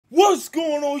What's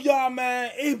going on, y'all,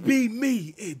 man? It be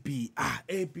me. It be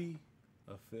OfficialDreLive.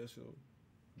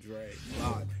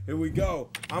 Here we go.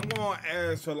 I'm gonna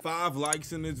ask for 5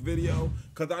 likes in this video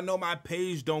because I know my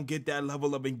page don't get that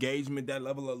level of engagement, that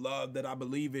level of love that I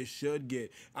believe it should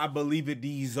get. I believe it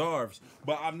deserves,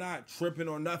 but I'm not tripping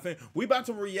or nothing. We about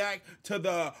to react to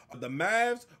the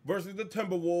Mavs versus the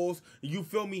Timberwolves. You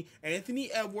feel me? Anthony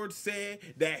Edwards said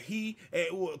that he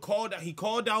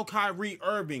called out Kyrie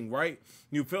Irving, right?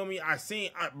 You feel me? I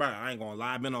ain't gonna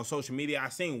lie, I've been on social media. I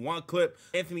seen one clip.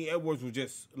 Anthony Edwards was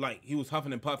just like, he was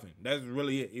huffing and puffing. That's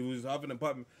really it. He was huffing and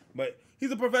puffing. But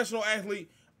he's a professional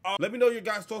athlete. Let me know your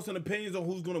guys' thoughts and opinions on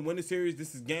who's going to win the series.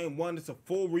 This is game 1. It's a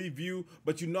full review.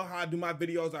 But you know how I do my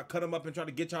videos. I cut them up and try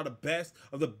to get y'all the best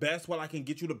of the best while I can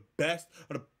get you the best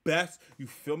of the best. You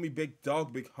feel me, big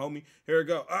dog, big homie? Here we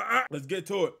go. Let's get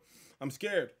to it. I'm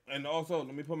scared. And also,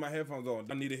 let me put my headphones on.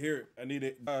 I need to hear it. I need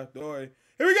it. Here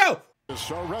we go.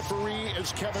 Our referee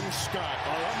is Kevin Scott.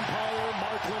 Our umpire,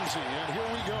 Mark Lindsay. And here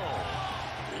we go.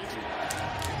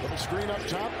 Little screen up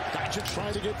top. Doncic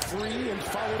trying to get free and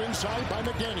followed inside by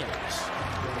McDaniels.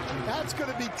 That's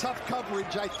going to be tough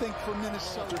coverage, I think, for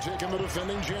Minnesota. They're taking the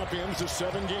defending champions to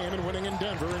 7-game and winning in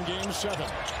Denver in Game 7.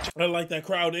 I like that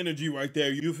crowd energy right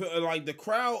there. You feel like the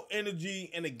crowd energy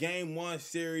in a Game 1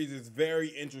 series is very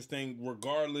interesting,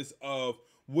 regardless of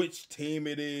which team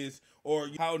it is or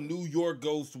how New York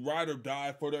goes to ride or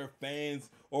die for their fans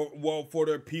or, well, for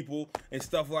their people and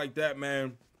stuff like that,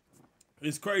 man.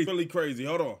 It's crazy, really crazy.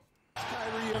 Hold on.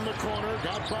 Kyrie in the corner,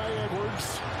 got by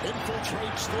Edwards,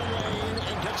 infiltrates the lane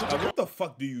and gets it to What the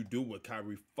fuck do you do with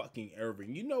Kyrie fucking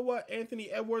Irving? You know what, Anthony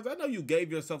Edwards? I know you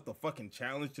gave yourself the fucking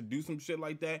challenge to do some shit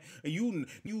like that, and you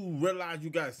realize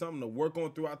you got something to work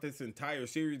on throughout this entire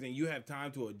series, and you have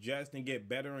time to adjust and get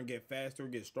better and get faster,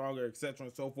 get stronger, etc.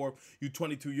 and so forth. You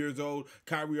 22 years old.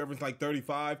 Kyrie Irving's like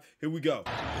 35. Here we go.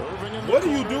 What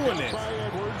are you doing this?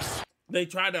 They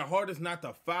tried their hardest not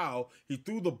to foul. He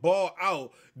threw the ball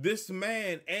out. This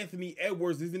man, Anthony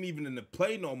Edwards, isn't even in the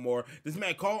play no more. This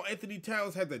man, Karl Anthony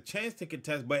Towns, has a chance to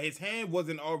contest, but his hand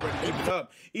wasn't already even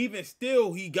up. Even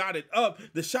still, he got it up.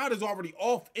 The shot is already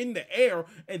off in the air.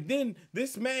 And then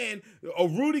this man,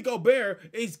 Rudy Gobert,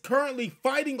 is currently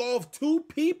fighting off 2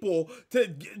 people to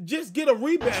just get a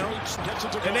rebound.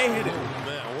 And they hit it.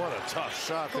 Man, what a tough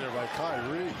shot there by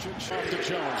Kyrie. Shot to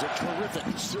Jones. A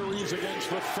terrific series against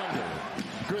the Thunder.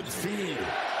 Good feed.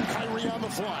 Kyrie on the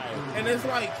fly. And it's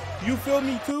like, you feel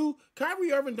me too?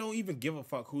 Kyrie Irving don't even give a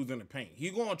fuck who's in the paint.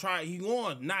 He's going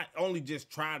to not only just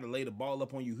try to lay the ball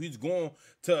up on you, he's going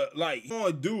to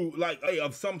do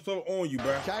of some sort on you,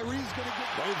 bro. Kyrie's going to get...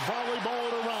 They volleyball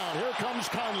it around. Here comes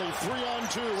Conley.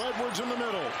 3-on-2. Edwards in the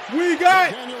middle. We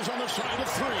got Daniels on the side of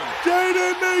 3.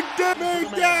 Jaden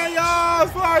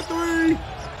McDaniels for 3.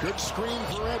 Good screen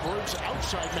for Edwards.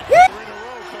 Outside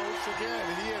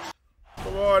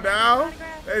Come on now.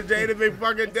 That's Jaden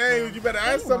McDaniels. You better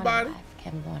ask somebody.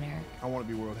 I want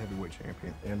to be world heavyweight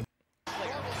champion. And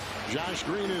Josh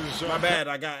Green is... My bad.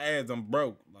 I got ads. I'm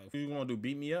broke. Like, what you want to do?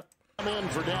 Beat me up? Man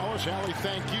for Dallas. Allie,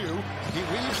 thank you. He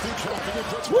weaves through traffic and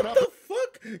puts what one up. The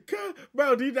fuck?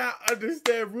 Bro, do you not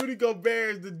understand? Rudy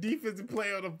Gobert is the defensive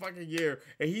player of the fucking year,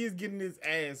 and he is getting his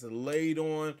ass laid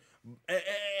on.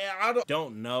 I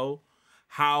don't know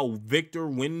how Victor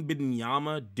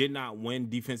Wembanyama did not win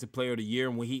Defensive Player of the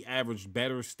Year when he averaged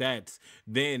better stats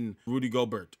than Rudy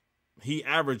Gobert. He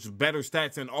averaged better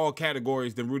stats in all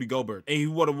categories than Rudy Gobert, and he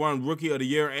would have won Rookie of the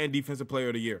Year and Defensive Player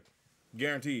of the Year.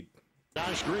 Guaranteed.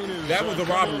 Josh Green is that was a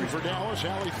robbery for Dallas.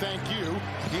 Allie, thank you.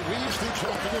 He weaves through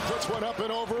traffic and puts one up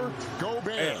and over.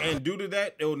 Gobert. And due to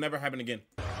that, it will never happen again.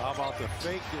 How about the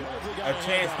fake? A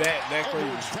chance that crazy.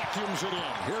 Edwards vacuums it in.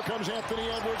 Here comes Anthony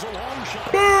Edwards, a long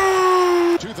shot.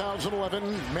 Boom!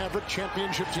 2011 Maverick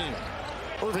championship team.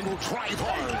 Irving will drive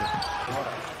hard. What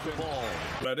a ball.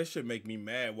 Bro, this should make me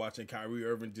mad watching Kyrie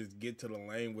Irving just get to the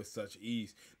lane with such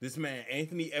ease. This man,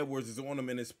 Anthony Edwards, is on him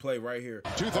in this play right here.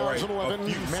 2011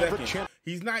 Maverick seconds.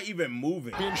 He's not even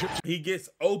moving. He gets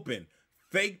open.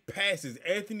 Fake passes.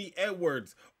 Anthony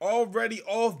Edwards already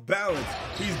off balance.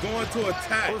 He's going to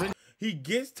attack. He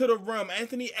gets to the rim.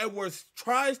 Anthony Edwards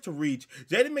tries to reach.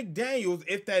 Jaden McDaniels,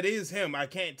 if that is him, I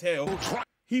can't tell.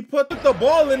 He put the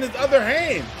ball in his other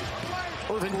hand.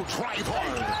 Irving will drive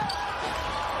hard.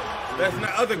 That's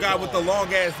the other guy with the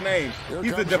long ass name.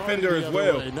 He's a defender as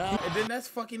well. And then that's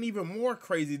fucking even more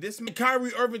crazy. This man,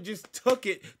 Kyrie Irving, just took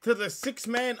it to the 6th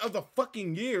man of the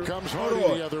fucking year. Hold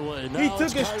on. The other way. He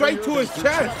took it straight to his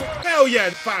chest. Hell yeah,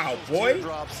 foul, boy.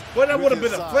 Well, that would have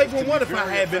been a flagrant one if I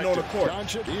had been on the court.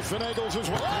 He finagles his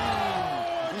way.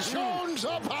 Jones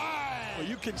up high. Well,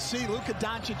 you can see Luka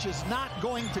Doncic is not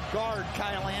going to guard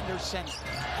Kyle Anderson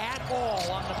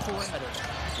all on the perimeter.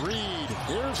 Reed,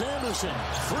 here's Anderson,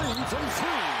 3 from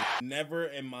 3. Never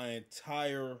in my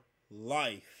entire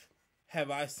life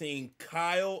have I seen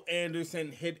Kyle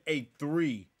Anderson hit a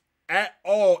 3 at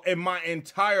all in my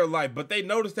entire life, but they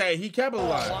noticed that he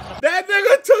capitalized. That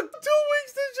nigga took 2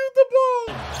 weeks to shoot the ball.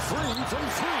 3 from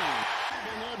 3.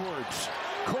 Edwards,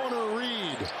 corner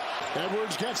Reed.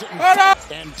 Edwards gets it,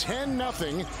 and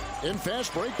 10-0 in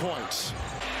fast break points.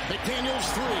 McDaniels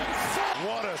 3.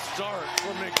 What a start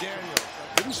for McDaniels.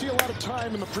 Didn't see a lot of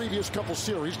time in the previous couple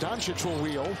series. Doncic will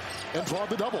wheel and draw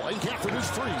the double, and Gafford is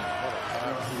free.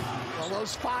 Well,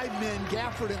 those 5 men,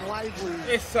 Gafford and Lively.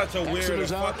 It's such a weird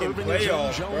is out, fucking Irving is in,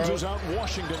 playoff, Jones bro. is out,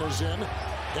 Washington is in.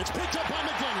 It's picked up by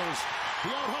McDaniels. He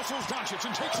out-hustles Doncic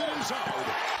and takes it inside.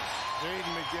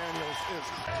 Jaden McDaniels is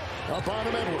Up on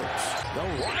him, Edwards.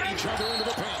 They'll ride each other into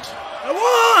the paint. I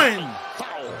won!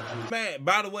 Foul. Man,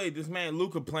 by the way, this man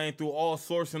Luka playing through all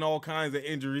sorts and all kinds of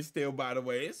injuries still, by the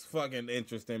way. It's fucking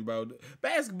interesting, bro.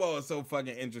 Basketball is so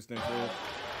fucking interesting, bro.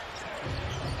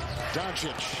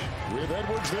 Doncic with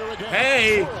Edwards there again.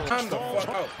 Hey, time the fuck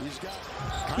out.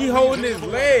 He holding his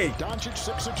leg. Doncic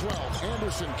 6 of 12.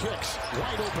 Anderson kicks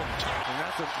wide open. and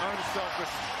that's an unselfish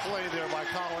play there by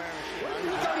Kyle Anderson.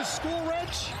 You go to school, Reg?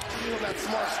 You know that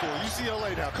smart school.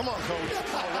 UCLA now. Come on, coach.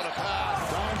 Oh, what a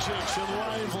pass. Doncic and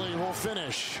Lively will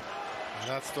finish.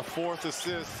 That's the 4th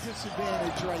assist.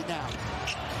 Disadvantage right now.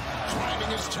 Driving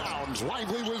his Towns.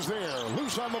 Lively was there.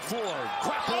 Loose on the floor.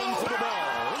 Grappling for the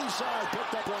ball. Inside,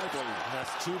 picked up Lively. And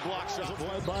that's 2 blocks.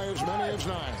 Led by as many as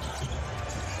 9.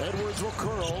 Edwards will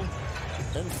curl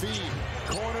and feed.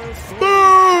 Corner 3.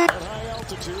 At high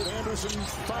altitude, Anderson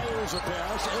fires a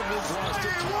pass. Edwards lost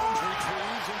it. Towns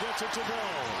retrieves and gets it to go.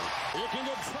 He can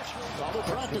get pressure. All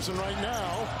they're practicing right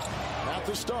now. At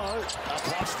the start,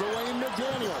 across the lane,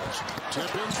 McDaniels.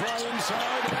 Tip in, try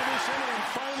inside, Anderson, and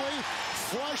finally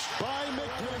flushed by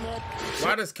McDaniels.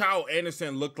 Why does Kyle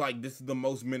Anderson look like this is the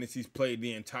most minutes he's played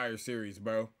the entire series,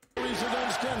 bro? He's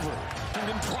against Denver. And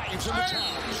then drives into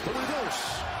Towns. The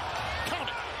reverse. Count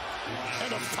it.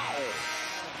 And a foul.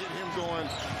 Get him going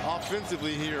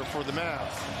offensively here for the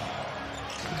Mavs.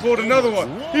 He pulled another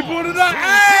one. He pulled another.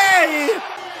 Hey!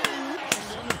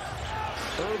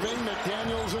 Irving,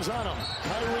 McDaniels is on him.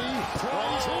 Kyrie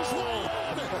plays his way.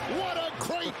 What a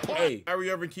great play. Hey,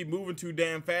 Kyrie Irving keep moving too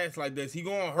damn fast like this. He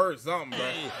gonna hurt something,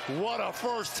 bro. What a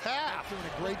first half. Doing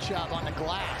a great job on the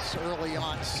glass early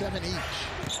on, 7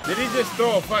 each. Did he just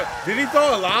throw a fight? Did he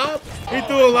throw a lob? He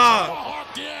threw a lob.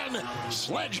 Hawked in.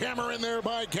 Sledgehammer in there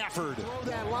by Gafford. Throw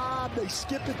that lob, they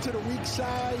skip it to the weak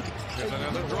side. They can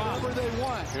another do drop. whatever they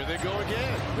want. Here they go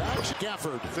again. That's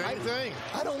Gafford. Same thing.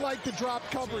 I don't like the drop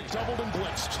coverage. Doubled and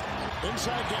blitzed.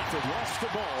 Inside Gafford. Lost the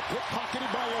ball.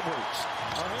 Pickpocketed by Edwards.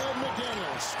 Ahead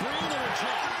McDaniels. Screen and a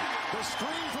jam. The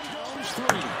screen from Jones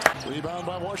 3. Rebound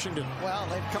by Washington. Well,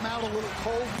 they've come out a little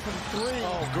cold from 3.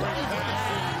 Oh, great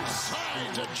pass.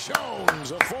 Inside to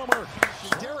Jones, a former.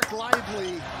 Derek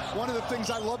Lively, one of the things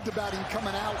I loved about him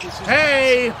coming out was his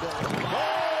Hey!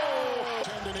 Oh!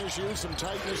 Tendon issues, some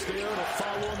tightness there, and a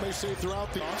foul one they say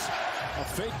throughout the A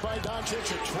fake by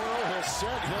Doncic, a twirl, he'll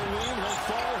set, he'll lean, he'll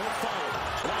fall, he'll foul.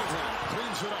 Lively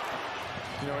cleans it up.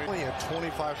 You know, only a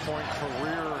 25-point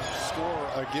career score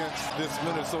against this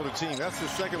Minnesota team. That's the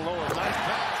second lowest. Nice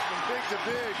pass from big to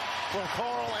big from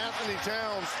Karl Anthony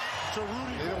Towns to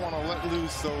Rudy. They don't want to let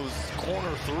loose those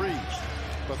corner threes.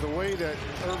 But the way that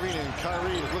Irving and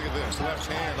Kyrie, look at this, left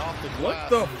hand off the glass.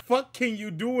 What the fuck can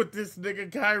you do with this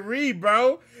nigga Kyrie,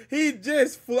 bro? He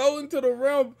just floating to the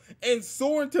rim and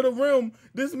soaring to the rim.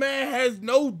 This man has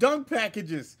no dunk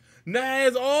packages. Now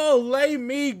it's all lay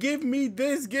me, give me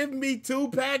this, give me 2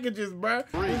 packages, bro.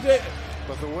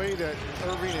 But the way that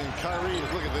Irving and Kyrie,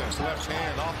 look at this, left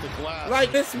hand off the glass.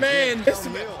 Like this man,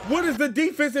 what is the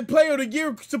defensive player of the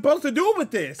year supposed to do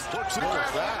with this? Works it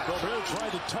back. Gobert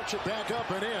tried to touch it back up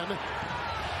and in.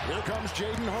 Here comes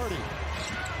Jaden Hardy.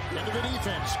 Into the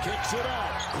defense, kicks it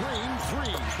out. Green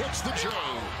 3, hits the J.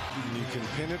 You can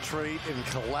penetrate and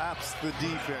collapse the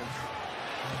defense.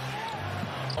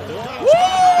 Woo!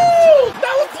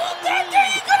 That was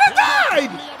he could have died!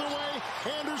 The other way,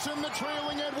 Anderson, the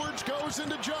trailing Edwards, goes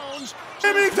into Jones.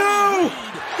 Give me 2!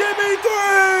 Give me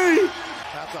 3!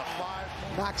 That's a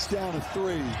 5. knocks down a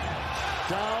 3.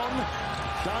 Down.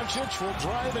 Doncic will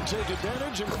drive and take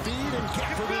advantage and feed, and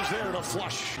Gafford is there to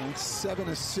flush. And 7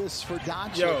 assists for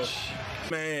Doncic. Yo,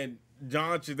 man,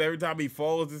 Doncic, every time he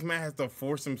falls, this man has to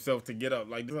force himself to get up.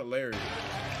 Like, this is hilarious.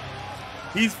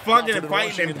 He's fucking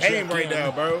fighting in pain right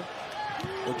now, bro.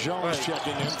 The Jones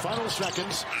checking in. Final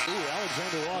seconds. Ooh,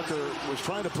 Alexander Walker was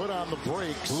trying to put on the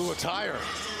brakes. Blew a tire.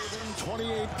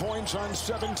 28 points on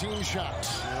 17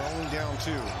 shots. You're only down 2.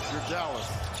 You're Dallas.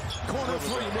 Corner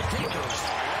 3, McDaniels. What's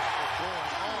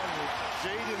going on with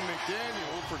Jaden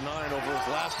McDaniels? 0 for 9 over his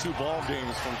last 2 ball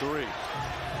games from 3.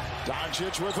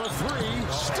 Doncic with a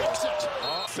 3, sticks it.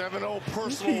 7-0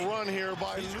 personal run here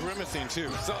by he's grimacing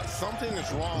too. Something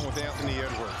is wrong with Anthony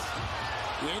Edwards.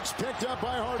 It's picked up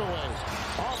by Hardaway.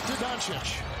 Off to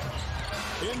Doncic.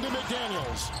 Into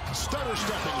McDaniels. Stutter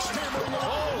stepping, stammering.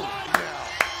 Now,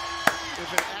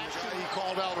 if an action he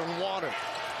called out and wanted.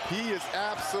 He is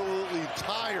absolutely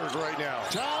tired right now.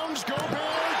 Towns, go big.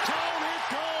 Down it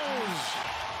goes.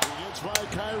 It's by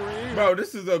Kyrie. Bro,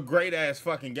 this is a great-ass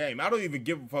fucking game. I don't even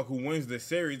give a fuck who wins this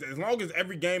series. As long as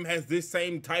every game has this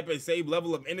same type of same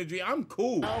level of energy, I'm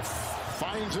cool. Now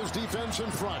finds his defense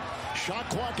in front. Shot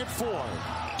clock at 4.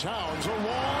 Towns, a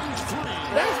long 3.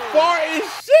 That's far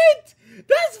as shit.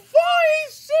 That's far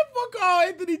as shit for Karl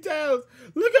Anthony Towns.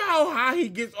 Look at how high he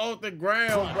gets off the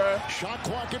ground, bro. Shot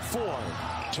clock at 4.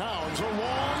 Towns, a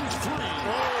long 3.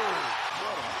 Oh,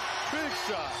 what a big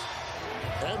shot.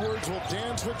 Edwards will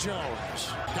dance with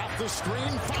Jones. Got the screen,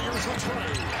 fires the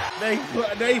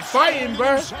tray. They fighting,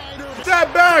 bro.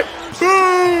 Step back.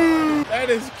 Boom. That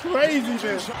is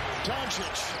craziness.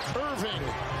 Doncic, Irving,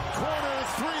 corner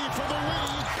 3 for the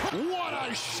lead. What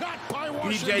a shot by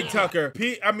Washington. PJ Tucker.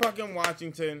 I'm fucking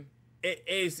Washington. It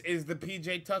is the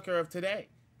PJ Tucker of today.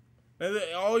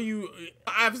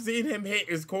 I've seen him hit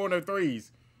his corner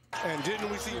 3s. And didn't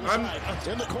we see him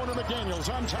in the corner? McDaniels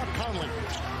on top. Conley.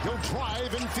 He'll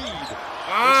drive and feed.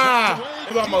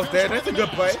 He's almost there. That's a good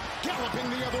play. Galloping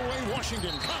the other way,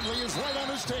 Washington. Conley is right on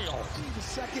his tail. He's the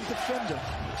second defender.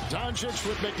 Doncic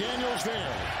with McDaniels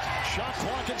there. Shot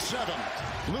clock at 7.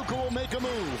 Luka will make a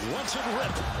move. Lets it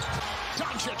rip.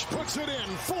 Doncic puts it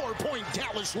in. 4-point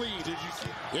Dallas lead. Did you see?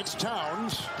 It's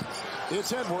Towns.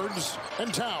 It's Edwards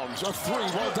and Towns. A 3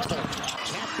 well double.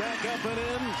 Tap back up and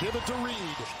in. Give it to Reed.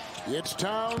 It's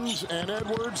Towns and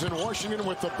Edwards and Washington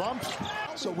with the bump.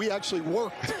 So we actually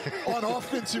worked on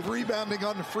offensive rebounding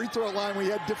on the free throw line. We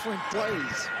had different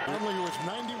plays. Conley was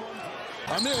 91.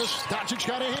 On this, Doncic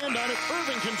got a hand on it.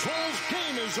 Irving controls.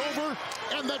 Game is over.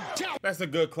 And the Dallas. That's a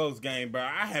good close game, bro.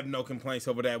 I have no complaints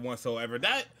over that whatsoever.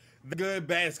 That's good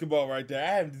basketball right there.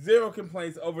 I have 0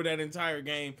 complaints over that entire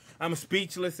game. I'm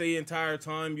speechless the entire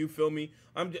time. You feel me?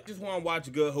 I'm just want to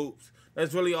watch good hoops.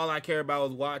 That's really all I care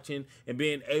about is watching and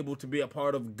being able to be a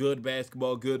part of good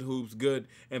basketball, good hoops, good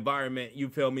environment. You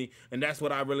feel me? And that's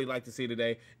what I really like to see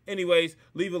today. Anyways,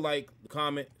 leave a like,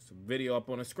 comment, some video up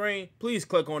on the screen. Please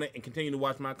click on it and continue to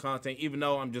watch my content, even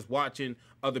though I'm just watching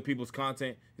other people's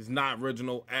content. It's not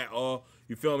original at all.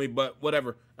 You feel me? But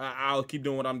whatever. I'll keep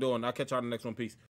doing what I'm doing. I'll catch y'all in the next one. Peace.